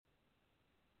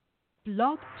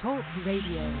Blog Talk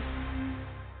Radio.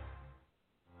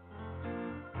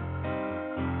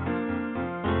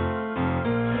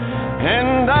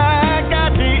 And I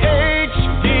got the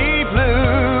HD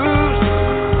blues,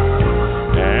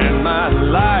 and my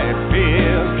life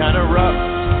is kind of rough.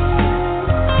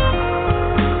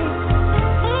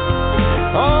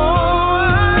 Oh,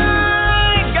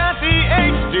 I got the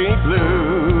HD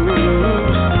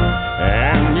blues,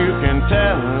 and you can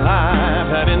tell I've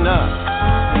had enough.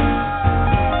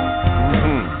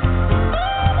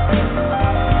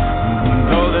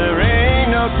 Though there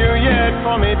ain't no cure yet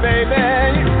for me, baby,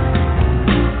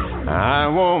 I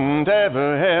won't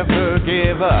ever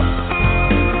give up.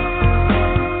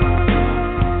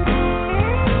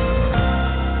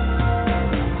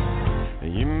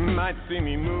 You might see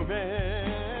me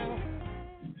moving.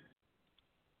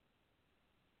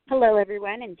 Hello,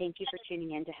 everyone, and thank you for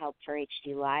tuning in to Help for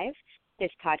HD Live.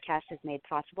 This podcast is made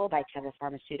possible by Teva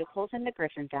Pharmaceuticals and the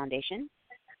Griffin Foundation.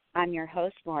 I'm your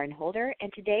host, Lauren Holder,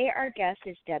 and today our guest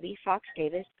is Debbi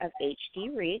Fox-Davis of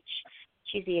HD Reach.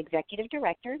 She's the executive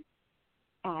director.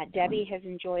 Debbi has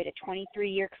enjoyed a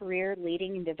 23-year career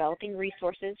leading and developing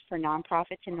resources for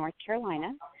nonprofits in North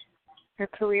Carolina. Her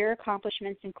career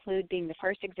accomplishments include being the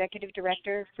first executive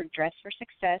director for Dress for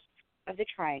Success of the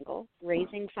Triangle,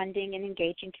 raising funding and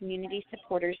engaging community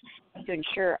supporters to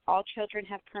ensure all children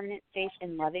have permanent, safe,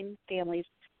 and loving families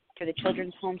for the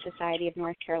Children's Home Society of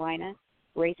North Carolina,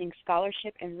 raising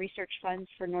scholarship and research funds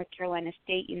for North Carolina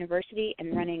State University,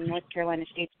 and running North Carolina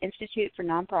State's Institute for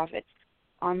Nonprofits,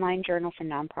 online journal for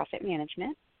nonprofit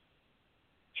management.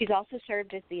 She's also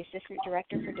served as the Assistant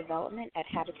Director for Development at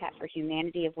Habitat for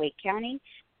Humanity of Wake County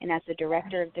and as the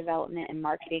Director of Development and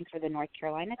Marketing for the North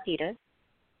Carolina Theater.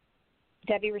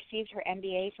 Debbi received her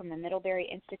MBA from the Middlebury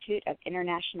Institute of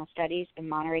International Studies in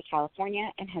Monterey, California,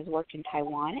 and has worked in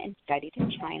Taiwan and studied in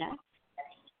China.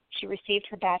 She received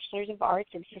her Bachelors of Arts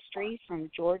in History from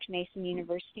George Mason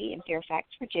University in Fairfax,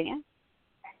 Virginia.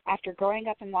 After growing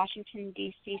up in Washington,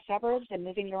 D.C. suburbs and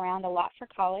moving around a lot for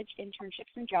college,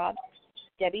 internships, and jobs,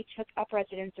 Debbi took up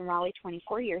residence in Raleigh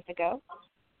 24 years ago.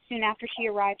 Soon after she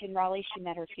arrived in Raleigh, she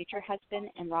met her future husband,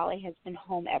 and Raleigh has been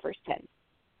home ever since.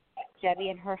 Debbi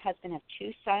and her husband have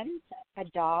 2 sons, a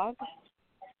dog,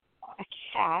 a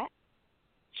cat.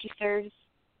 She serves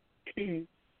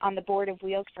on the board of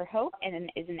Wheels for Hope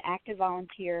and is an active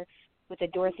volunteer with the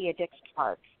Dorothea Dix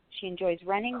Park. She enjoys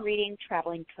running, reading,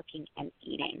 traveling, cooking, and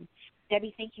eating.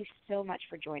 Debbi, thank you so much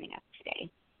for joining us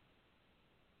today.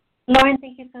 Lauren,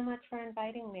 thank you so much for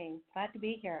inviting me. Glad to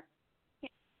be here. Yeah.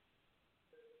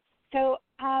 So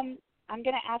I'm going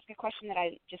to ask a question that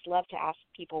I just love to ask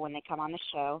people when they come on the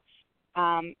show.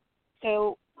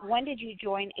 So when did you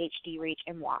join HD Reach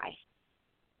and why?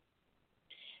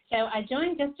 So I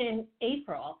joined just in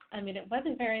April. I mean, it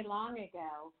wasn't very long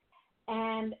ago.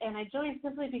 And I joined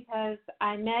simply because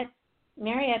I met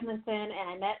Mary Edmondson and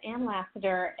I met Ann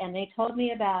Lassiter, and they told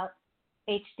me about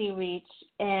HD Reach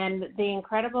and the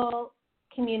incredible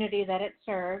community that it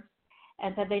serves,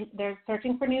 and said they're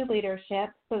searching for new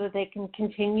leadership so that they can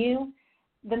continue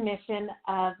the mission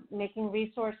of making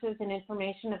resources and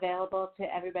information available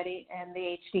to everybody in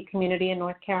the HD community in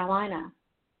North Carolina.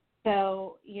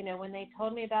 So, when they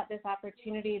told me about this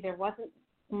opportunity, there wasn't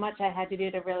much I had to do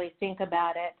to really think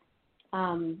about it.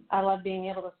 I love being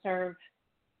able to serve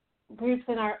groups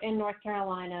in North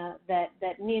Carolina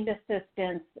that need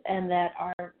assistance and that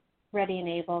are ready and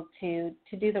able to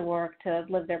do the work to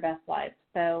live their best lives.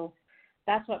 So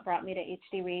that's what brought me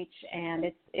to HD Reach, and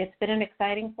it's been an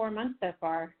exciting 4 months so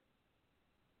far.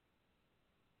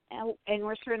 And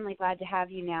we're certainly glad to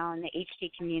have you now in the HD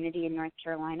community in North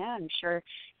Carolina. I'm sure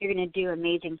you're going to do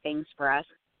amazing things for us.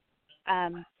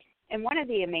 And one of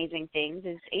the amazing things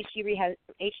is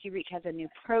HD Reach has a new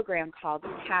program called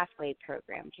the Pathway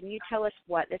Program. Can you tell us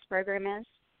what this program is?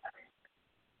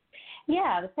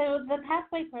 Yeah, so the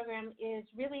Pathway Program is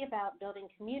really about building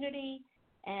community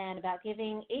and about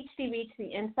giving HD Reach the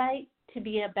insight to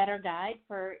be a better guide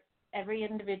for every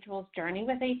individual's journey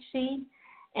with HD.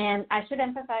 And I should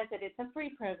emphasize that it's a free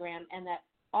program and that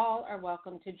all are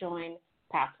welcome to join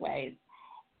Pathways.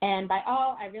 And by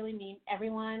all, I really mean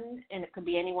everyone, and it could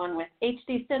be anyone with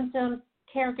HD symptoms,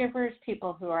 caregivers,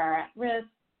 people who are at risk,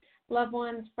 loved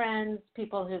ones, friends,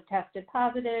 people who've tested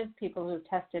positive, people who've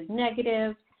tested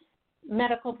negative,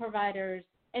 medical providers,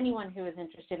 anyone who is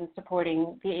interested in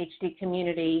supporting the HD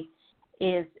community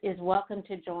is welcome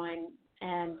to join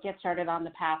and get started on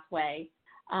the pathway.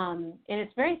 And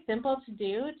it's very simple to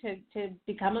do to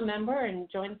become a member and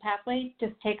join the pathway.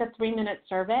 Just take a 3-minute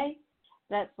survey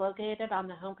that's located on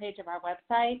the homepage of our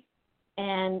website.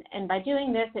 And by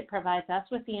doing this, it provides us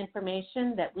with the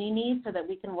information that we need so that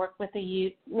we can work with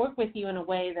you in a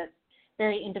way that's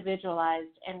very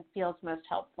individualized and feels most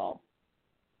helpful.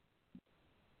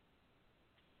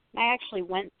 I actually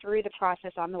went through the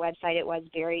process on the website. It was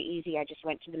very easy. I just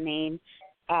went to the main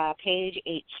page,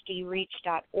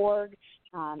 hdreach.org,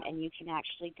 and you can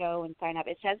actually go and sign up.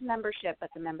 It says membership, but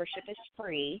the membership is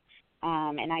free.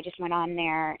 And I just went on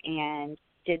there and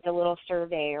did the little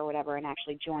survey or whatever and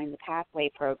actually joined the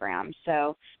Pathway program.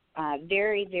 So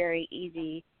very, very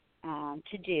easy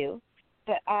to do.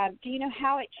 But do you know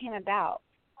how it came about?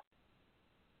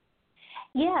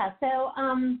 Yeah, so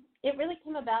it really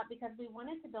came about because we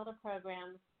wanted to build a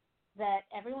program that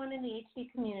everyone in the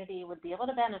HD community would be able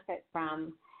to benefit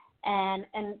from, and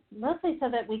mostly so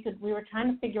that we were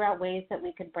trying to figure out ways that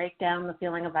we could break down the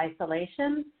feeling of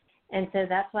isolation. And so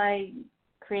that's why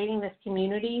creating this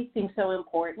community seems so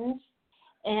important.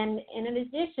 And in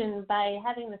addition, by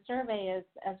having the survey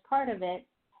as part of it,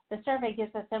 the survey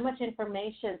gives us so much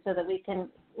information so that we can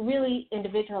really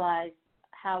individualize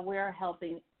how we're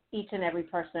helping each and every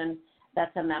person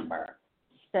that's a member,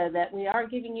 so that we are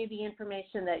giving you the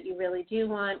information that you really do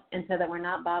want, and so that we're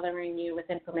not bothering you with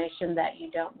information that you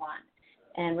don't want.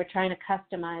 And we're trying to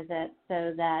customize it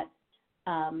so that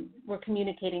we're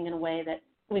communicating in a way that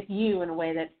with you in a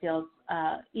way that feels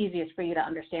easiest for you to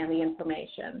understand the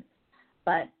information.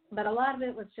 But a lot of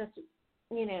it was just,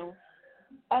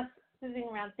 us sitting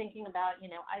around thinking about,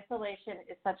 isolation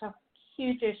is such a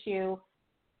huge issue,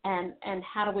 and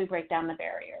how do we break down the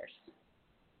barriers?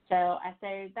 So I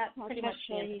say that's pretty much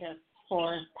the impetus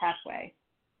for Pathway.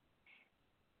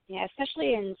 Yeah,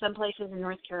 especially in some places in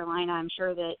North Carolina, I'm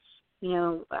sure that,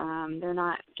 they're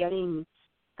not getting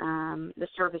the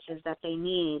services that they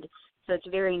need. So it's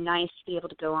very nice to be able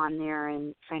to go on there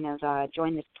and kind of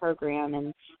join this program,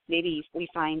 and maybe we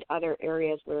find other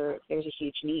areas where there's a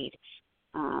huge need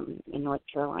in North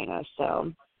Carolina.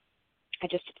 So I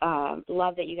just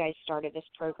love that you guys started this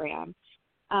program.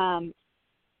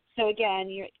 So again,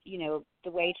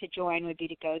 the way to join would be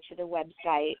to go to the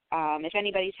website. If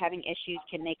anybody's having issues,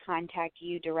 can they contact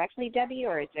you directly, Debbie,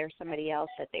 or is there somebody else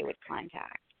that they would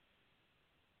contact?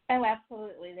 Oh,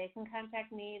 absolutely. They can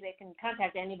contact me. They can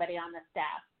contact anybody on the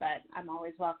staff, but I'm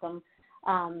always welcome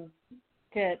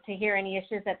to hear any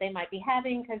issues that they might be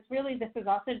having, because really this is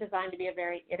also designed to be a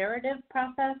very iterative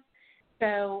process.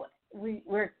 So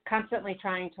we're constantly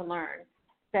trying to learn.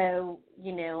 So,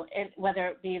 whether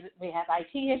it be we have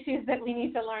IT issues that we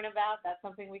need to learn about, that's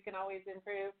something we can always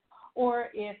improve. Or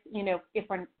if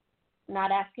we're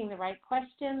not asking the right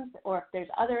questions, or if there's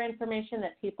other information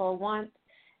that people want,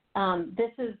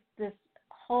 this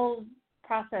whole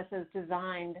process is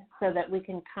designed so that we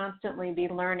can constantly be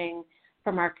learning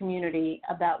from our community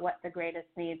about what the greatest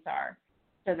needs are,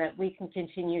 so that we can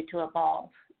continue to evolve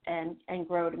and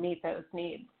grow to meet those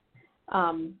needs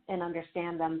and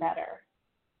understand them better.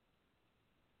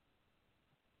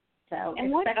 So,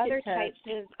 and what other types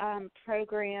of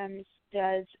programs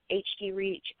does HD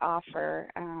Reach offer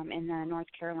in the North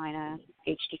Carolina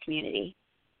HD community?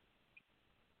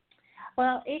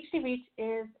 Well, HD Reach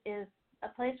is a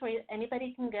place where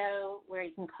anybody can go, where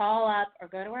you can call up or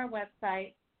go to our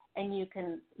website and you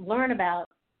can learn about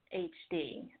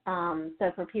HD.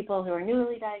 So for people who are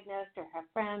newly diagnosed or have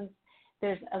friends,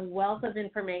 there's a wealth of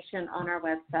information on our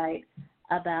website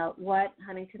about what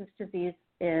Huntington's disease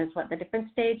is, what the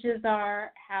different stages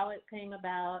are, how it came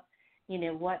about,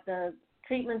 what the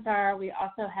treatments are. We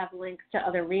also have links to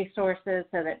other resources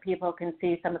so that people can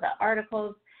see some of the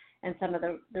articles and some of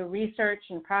the research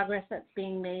and progress that's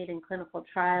being made in clinical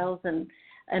trials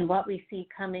and what we see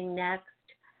coming next.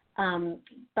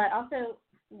 But also,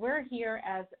 we're here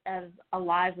as a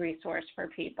live resource for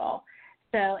people.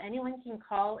 So anyone can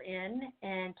call in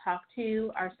and talk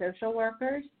to our social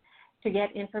workers to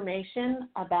get information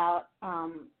about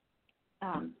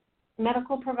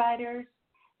medical providers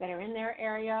that are in their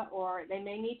area, or they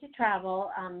may need to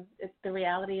travel. The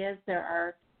reality is there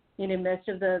are, most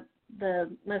of the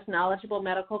most knowledgeable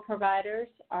medical providers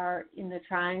are in the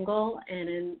Triangle and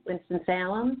in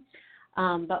Winston-Salem,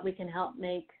 but we can help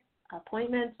make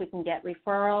appointments, we can get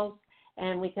referrals,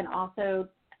 and we can also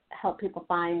help people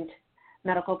find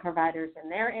medical providers in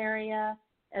their area,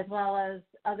 as well as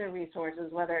other resources,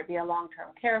 whether it be a long-term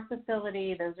care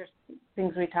facility. Those are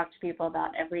things we talk to people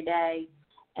about every day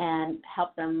and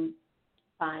help them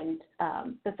find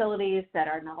facilities that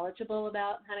are knowledgeable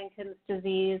about Huntington's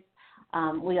disease.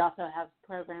 We also have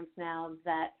programs now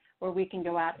where we can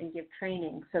go out and give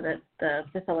training so that the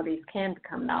facilities can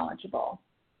become knowledgeable.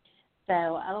 So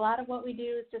a lot of what we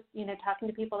do is just, talking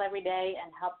to people every day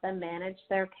and help them manage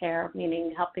their care,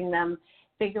 meaning helping them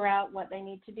figure out what they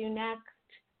need to do next.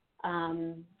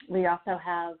 We also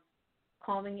have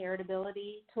calming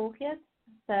irritability toolkits.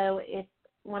 So if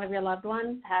one of your loved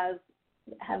ones has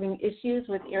having issues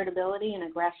with irritability and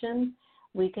aggression,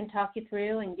 we can talk you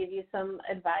through and give you some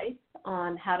advice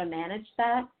on how to manage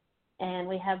that. And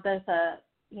we have both a,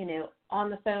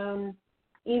 on the phone,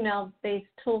 email-based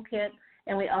toolkit,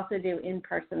 and we also do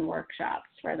in-person workshops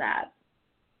for that.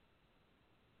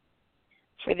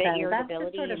 For the So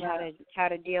irritability and how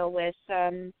to deal with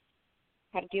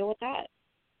that.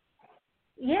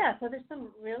 Yeah, so there's some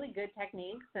really good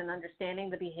techniques in understanding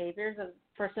the behaviors of a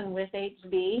person with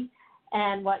HD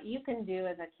and what you can do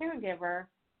as a caregiver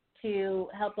to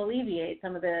help alleviate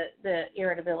some of the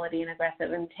irritability and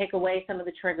aggressive and take away some of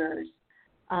the triggers,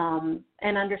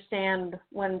 and understand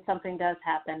when something does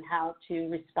happen, how to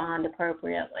respond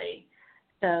appropriately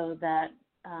so that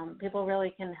people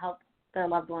really can help their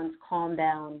loved ones calm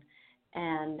down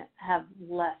and have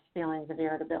less feelings of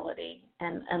irritability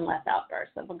and less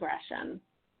outbursts of aggression.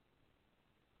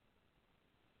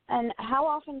 And how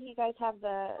often do you guys have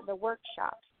the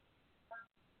workshops?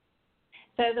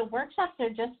 So the workshops are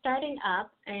just starting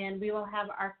up, and we will have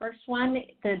our first one.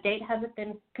 The date hasn't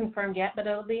been confirmed yet, but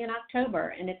it'll be in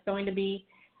October, and it's going to be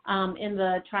in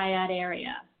the Triad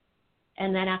area.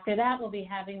 And then after that, we'll be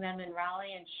having them in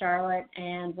Raleigh and Charlotte,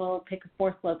 and we'll pick a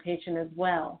fourth location as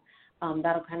well.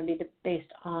 That'll kind of be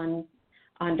based on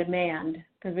demand,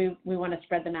 because we want to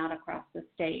spread them out across the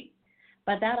state.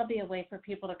 But that'll be a way for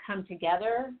people to come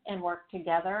together and work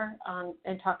together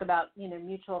and talk about,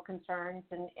 mutual concerns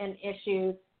and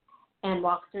issues and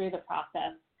walk through the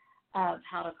process of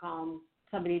how to calm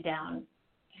somebody down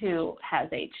who has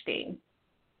HD.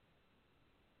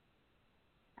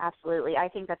 Absolutely. I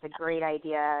think that's a great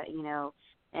idea,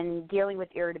 and dealing with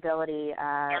irritability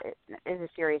is a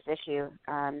serious issue,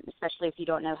 especially if you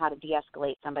don't know how to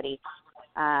de-escalate somebody.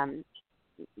 And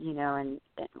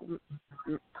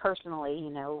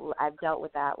personally, I've dealt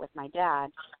with that with my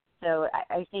dad. So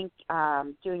I think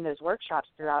doing those workshops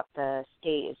throughout the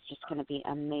state is just going to be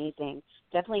amazing.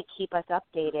 Definitely keep us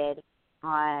updated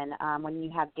on when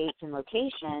you have dates and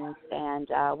locations, and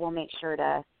we'll make sure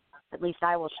to, at least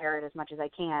I will share it as much as I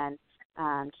can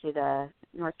to the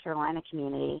North Carolina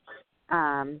community,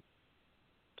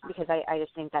 because I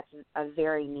just think that's a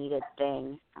very needed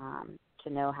thing to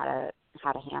know how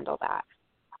to handle that.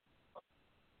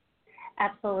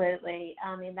 Absolutely.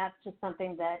 I mean, that's just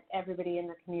something that everybody in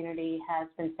the community has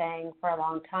been saying for a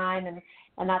long time, and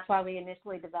that's why we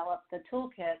initially developed the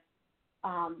toolkit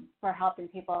for helping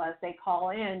people as they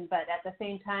call in. But at the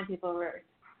same time, people were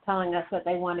telling us that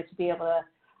they wanted to be able to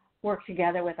work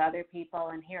together with other people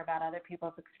and hear about other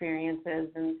people's experiences.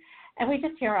 And we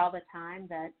just hear all the time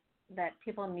that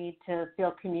people need to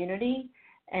feel community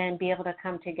and be able to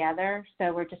come together.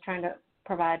 So we're just trying to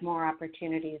provide more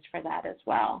opportunities for that as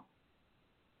well.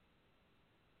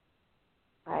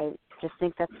 I just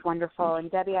think that's wonderful. And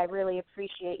Debbi, I really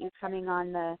appreciate you coming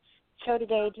on the show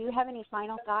today. Do you have any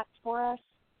final thoughts for us?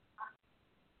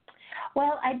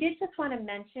 Well, I did just want to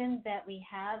mention that we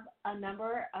have a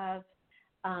number of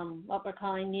what we're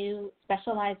calling new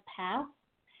specialized paths,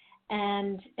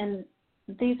 and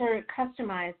these are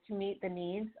customized to meet the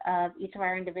needs of each of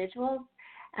our individuals.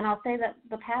 And I'll say that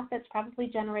the path that's probably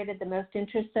generated the most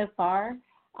interest so far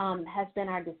has been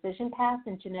our decision path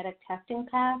and genetic testing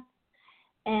path.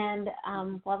 And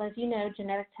well, as you know,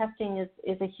 genetic testing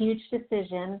is a huge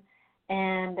decision,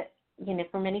 and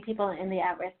for many people in the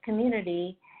at-risk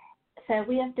community. So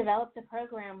we have developed a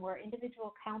program where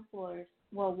individual counselors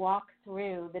will walk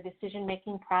through the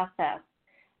decision-making process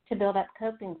to build up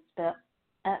coping skills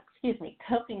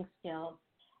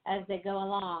as they go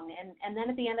along. And then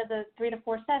at the end of the 3 to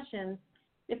 4 sessions,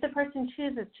 if the person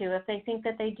chooses to, if they think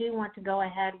that they do want to go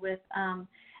ahead with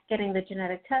getting the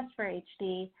genetic test for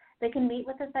HD, they can meet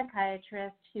with a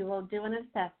psychiatrist who will do an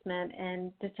assessment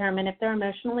and determine if they're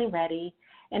emotionally ready.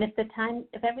 And if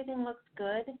everything looks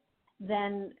good,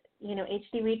 then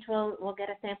HD Reach will get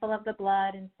a sample of the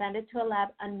blood and send it to a lab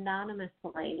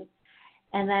anonymously.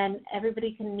 And then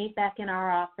everybody can meet back in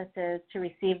our offices to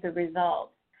receive the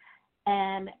results.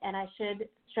 And I should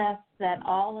stress that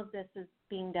all of this is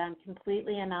being done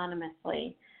completely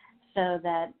anonymously, so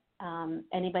that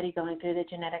anybody going through the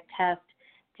genetic test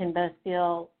can both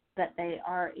feel that they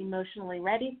are emotionally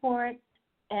ready for it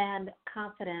and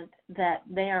confident that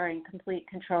they are in complete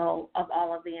control of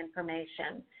all of the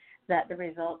information, that the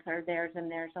results are theirs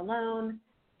and theirs alone,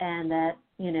 and that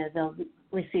they'll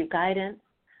receive guidance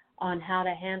on how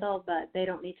to handle, but they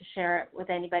don't need to share it with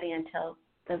anybody until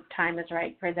the time is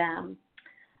right for them.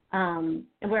 And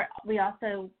we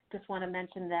also just want to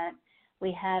mention that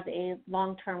we have a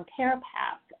long-term care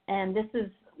path, and this is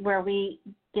where we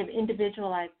give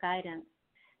individualized guidance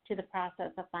to the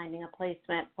process of finding a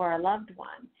placement for a loved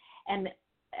one. And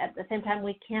at the same time,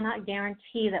 we cannot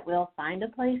guarantee that we'll find a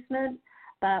placement,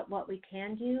 but what we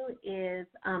can do is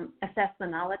assess the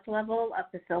knowledge level of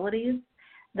facilities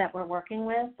that we're working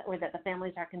with or that the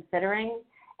families are considering.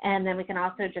 And then we can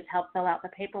also just help fill out the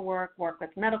paperwork, work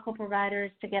with medical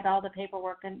providers to get all the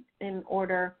paperwork in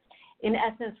order. In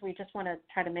essence, we just want to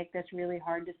try to make this really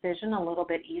hard decision a little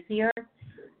bit easier.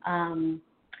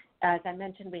 As I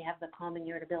mentioned, we have the Calm and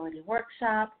Irritability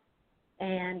workshop,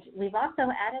 and we've also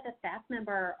added a staff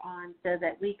member on so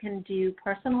that we can do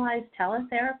personalized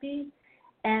teletherapy.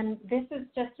 And this is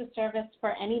just a service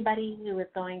for anybody who is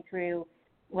going through,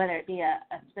 whether it be a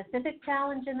specific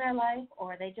challenge in their life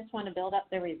or they just want to build up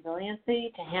their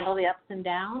resiliency to handle the ups and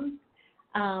downs.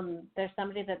 There's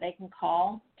somebody that they can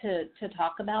call to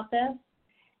talk about this.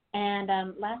 And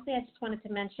lastly, I just wanted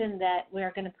to mention that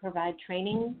we're going to provide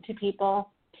training to people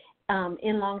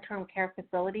in long-term care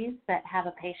facilities that have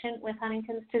a patient with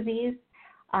Huntington's disease,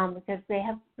 because they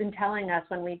have been telling us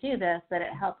when we do this that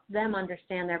it helps them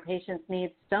understand their patient's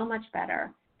needs so much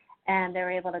better, and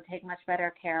they're able to take much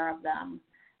better care of them.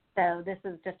 So this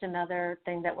is just another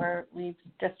thing that we've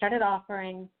just started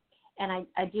offering. And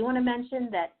I do want to mention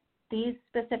that these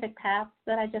specific paths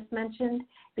that I just mentioned,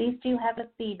 these do have a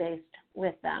fee based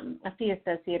with them, a fee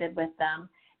associated with them,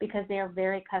 because they are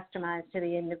very customized to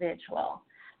the individual.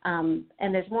 And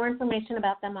there's more information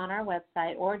about them on our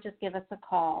website, or just give us a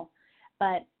call.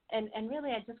 But and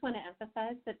really, I just want to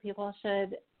emphasize that people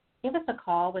should give us a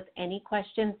call with any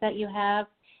questions that you have.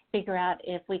 Figure out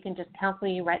if we can just counsel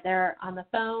you right there on the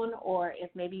phone, or if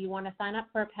maybe you want to sign up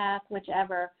for a path,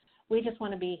 whichever. We just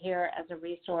want to be here as a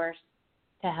resource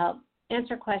to help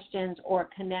answer questions or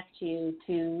connect you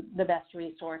to the best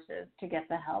resources to get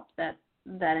the help that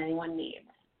anyone needs.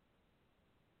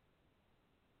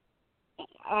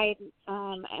 I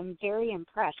am very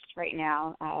impressed right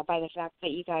now by the fact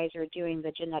that you guys are doing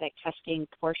the genetic testing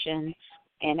portion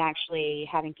and actually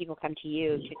having people come to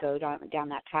you to go down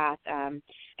that path.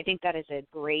 I think that is a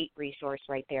great resource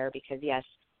right there, because, yes,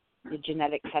 the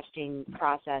genetic testing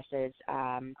process is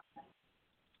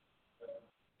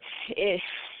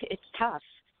it's tough.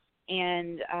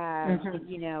 And,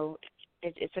 you know,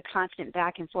 it's a constant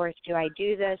back and forth. Do I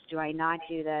do this? Do I not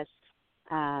do this?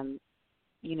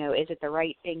 You know, is it the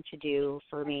right thing to do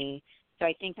for me? So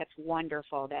I think that's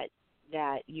wonderful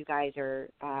that you guys are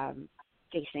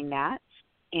facing that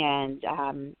and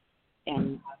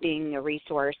being a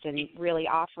resource and really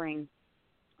offering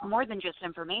more than just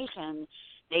information.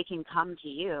 They can come to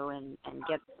you and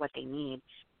get what they need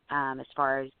as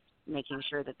far as making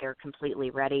sure that they're completely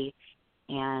ready,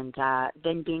 and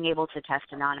then being able to test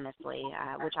anonymously,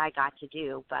 which I got to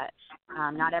do, but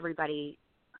not everybody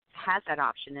has that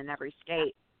option in every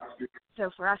state. So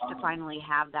for us to finally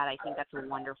have that, I think that's a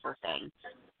wonderful thing.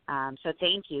 So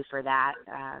thank you for that.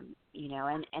 You know,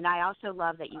 and I also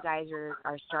love that you guys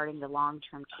are starting the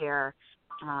long-term care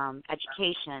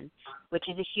education, which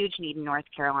is a huge need in North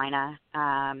Carolina.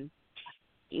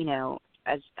 You know,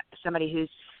 as somebody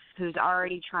who's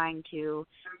already trying to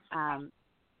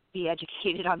be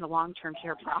educated on the long-term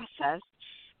care process,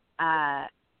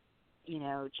 you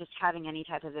know, just having any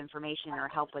type of information or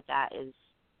help with that is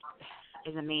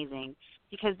amazing,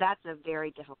 because that's a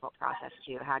very difficult process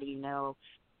too. How do you know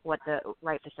what the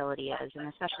right facility is? And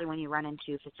especially when you run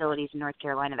into facilities in North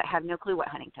Carolina that have no clue what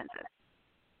Huntington's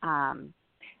is.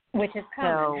 Which is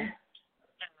common.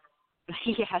 So,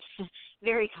 yes,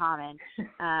 very common.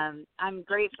 I'm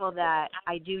grateful that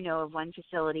I do know of one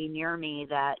facility near me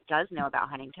that does know about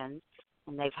Huntington's,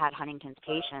 and they've had Huntington's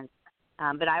patients.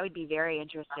 But I would be very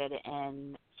interested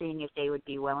in seeing if they would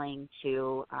be willing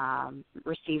to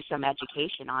receive some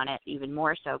education on it, even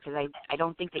more so, because I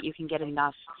don't think that you can get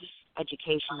enough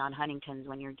education on Huntington's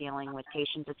when you're dealing with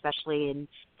patients, especially in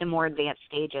the more advanced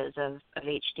stages of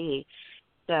HD.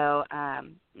 So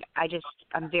I'm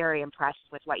very impressed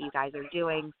with what you guys are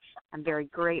doing. I'm very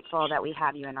grateful that we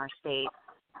have you in our state.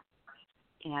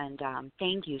 And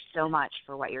thank you so much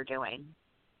for what you're doing.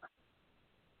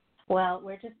 Well,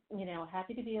 we're just, you know,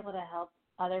 happy to be able to help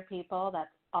other people. That's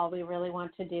all we really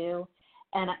want to do.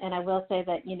 And I will say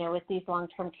that, you know, with these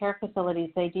long-term care facilities,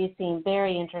 they do seem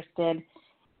very interested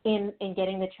in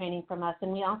getting the training from us.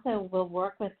 And we also will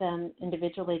work with them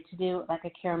individually to do like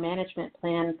a care management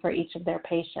plan for each of their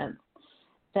patients,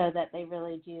 so that they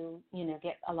really do, you know,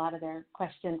 get a lot of their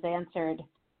questions answered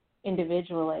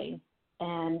individually.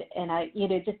 And I, you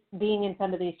know, just being in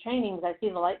some of these trainings, I see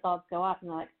the light bulbs go off and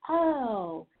they're like,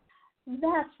 oh,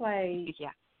 that's why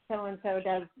so-and-so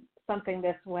does something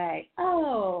this way.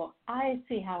 Oh, I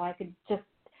see how I could just,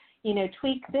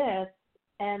 tweak this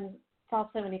and solve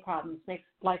so many problems, makes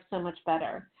life so much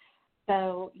better.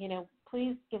 So,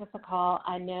 please give us a call.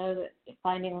 I know that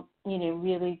finding,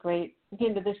 really great,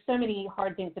 there's so many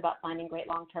hard things about finding great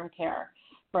long-term care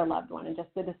for a loved one, and just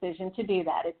the decision to do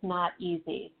that. It's not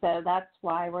easy. So that's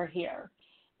why we're here,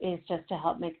 is just to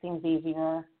help make things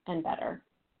easier and better.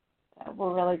 So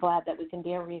we're really glad that we can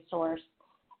be a resource.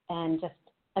 And just,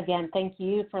 again, thank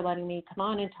you for letting me come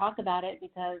on and talk about it,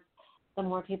 because the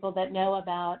more people that know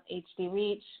about HD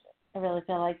Reach, I really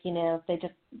feel like, if they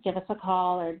just give us a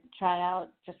call or try out,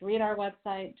 just read our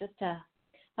website, just to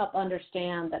help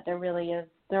understand that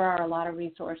there are a lot of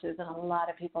resources and a lot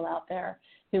of people out there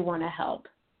who want to help.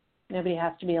 Nobody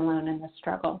has to be alone in this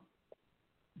struggle.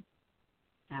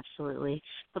 Absolutely.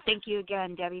 Well, thank you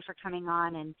again, Debbi, for coming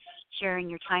on and sharing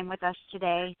your time with us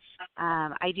today.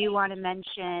 I do want to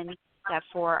mention that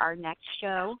for our next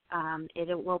show,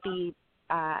 it will be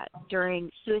during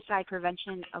Suicide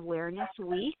Prevention Awareness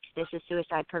Week. This is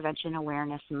Suicide Prevention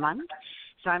Awareness Month.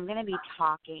 So I'm going to be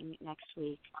talking next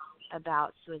week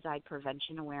about suicide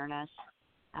prevention awareness,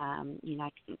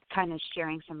 kind of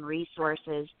sharing some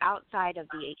resources outside of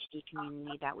the HD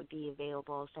community that would be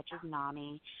available, such as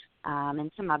NAMI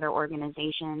and some other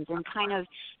organizations, and kind of,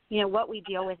 what we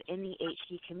deal with in the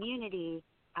HD community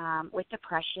with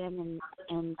depression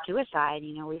and suicide.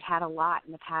 We've had a lot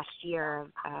in the past year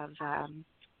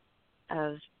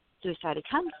of suicide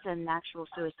attempts and actual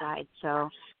suicide. So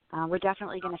we're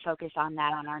definitely going to focus on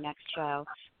that on our next show.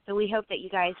 So we hope that you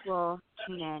guys will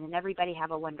tune in, and everybody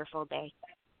have a wonderful day.